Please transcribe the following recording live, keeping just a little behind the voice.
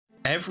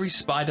Every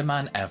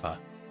Spider-Man ever.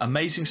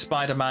 Amazing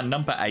Spider-Man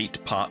number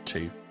 8, part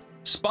 2.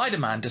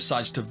 Spider-Man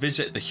decides to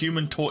visit the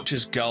Human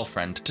Torch's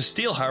girlfriend to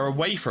steal her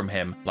away from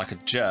him like a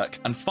jerk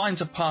and finds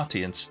a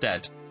party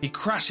instead. He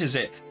crashes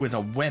it with a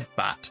web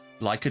bat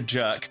like a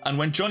jerk, and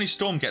when Johnny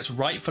Storm gets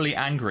rightfully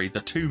angry,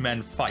 the two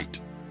men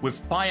fight. With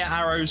fire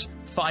arrows,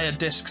 fire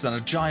discs and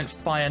a giant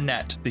fire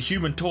net, the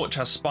Human Torch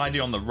has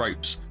Spidey on the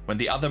ropes when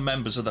the other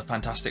members of the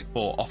Fantastic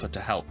Four offer to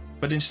help.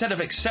 But instead of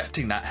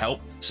accepting that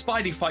help,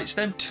 Spidey fights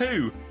them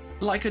too,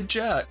 like a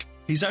jerk.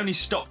 He's only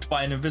stopped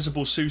by an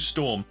invisible Sue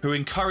Storm, who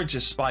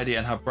encourages Spidey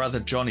and her brother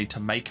Johnny to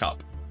make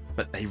up,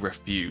 but they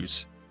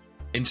refuse.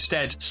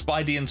 Instead,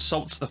 Spidey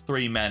insults the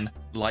three men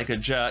like a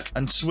jerk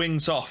and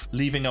swings off,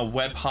 leaving a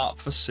web heart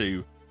for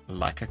Sue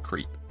like a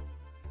creep.